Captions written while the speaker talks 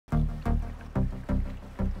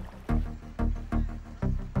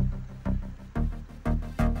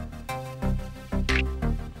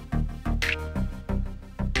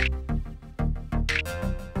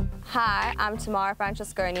Hi, I'm Tamara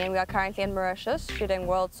Francesconi and we are currently in Mauritius shooting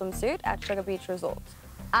World Swimsuit at Sugar Beach Resort.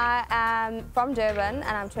 I am from Durban and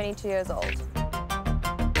I'm 22 years old.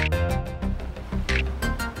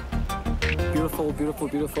 Beautiful, beautiful,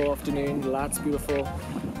 beautiful afternoon. The light's beautiful.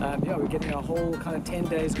 Yeah, we're getting our whole kind of 10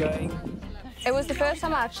 days going. It was the first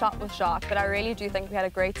time I had shot with Jacques, but I really do think we had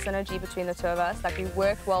a great synergy between the two of us. Like, we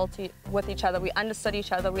worked well with each other, we understood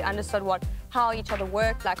each other, we understood how each other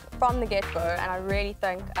worked, like, from the get-go, and I really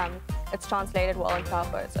think it's translated well into our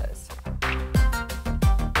photos.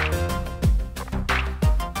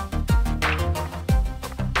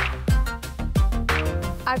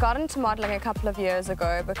 I got into modelling a couple of years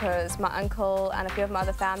ago because my uncle and a few of my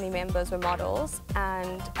other family members were models,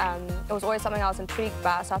 and it was always something I was intrigued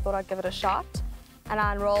by, so I thought I'd give it a shot. And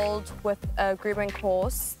I enrolled with a grooming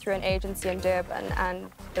course through an agency in Durban, and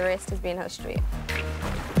the rest has been history.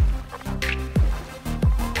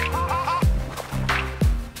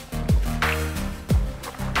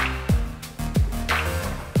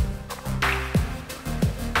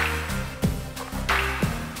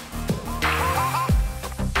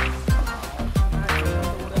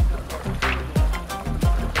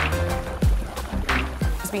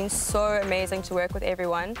 It's been so amazing to work with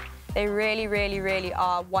everyone. They really, really, really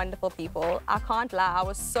are wonderful people. I can't lie, I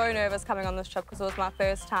was so nervous coming on this trip because it was my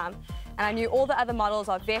first time. And I knew all the other models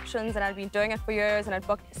are veterans and I'd been doing it for years and I'd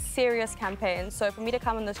booked serious campaigns. So for me to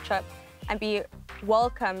come on this trip and be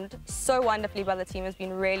welcomed so wonderfully by the team has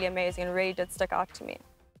been really amazing and really did stick out to me.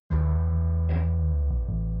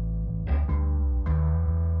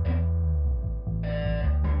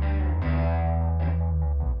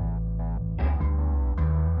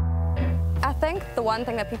 I think the one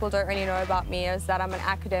thing that people don't really know about me is that I'm an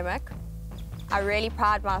academic. I really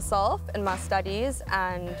pride myself in my studies,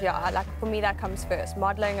 and yeah, like, for me that comes first.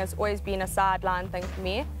 Modelling has always been a sideline thing for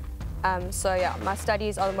me. So yeah, my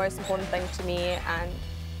studies are the most important thing to me, and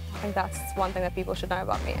I think that's one thing that people should know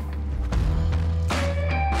about me.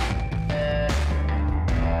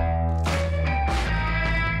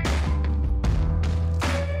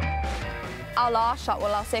 Our last shot,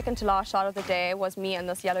 well, our second to last shot of the day was me in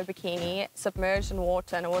this yellow bikini, submerged in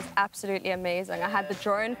water, and it was absolutely amazing. I had the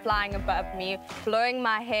drone flying above me, blowing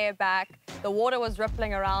my hair back, the water was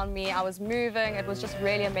rippling around me, I was moving, it was just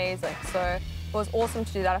really amazing. So it was awesome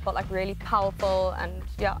to do that. I felt like really powerful and,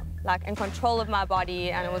 yeah, like in control of my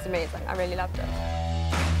body, and it was amazing. I really loved it.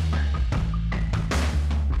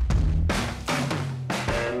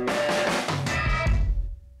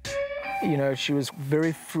 You know, she was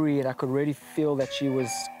very free, and I could really feel that she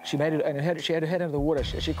made it, and she had her head under the water.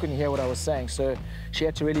 She couldn't hear what I was saying, so she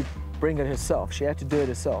had to really bring it herself. She had to do it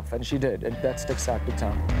herself, and she did, and that sticks out big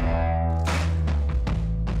time.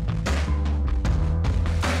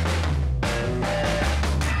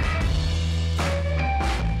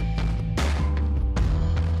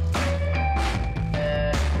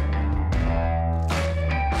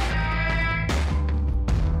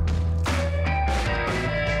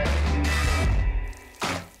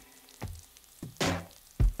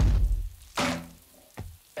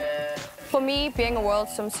 For me, being a world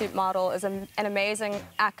swimsuit model is an amazing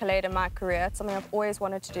accolade in my career. It's something I've always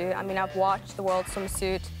wanted to do. I mean, I've watched the World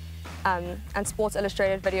Swimsuit and Sports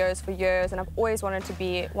Illustrated videos for years, and I've always wanted to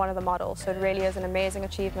be one of the models. So it really is an amazing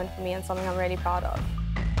achievement for me and something I'm really proud of.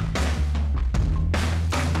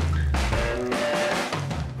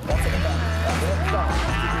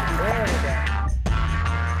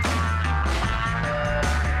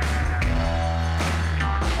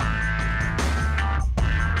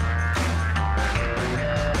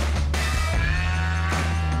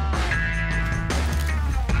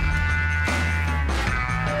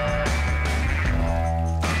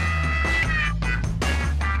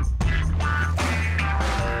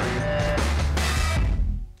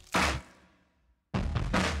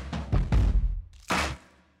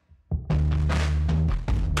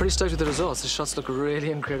 Pretty stoked with the results. The shots look really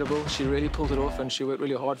incredible. She really pulled it off, and she worked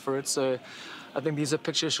really hard for it. So I think these are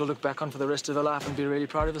pictures she'll look back on for the rest of her life and be really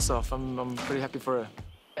proud of herself. I'm pretty happy for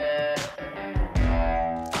her.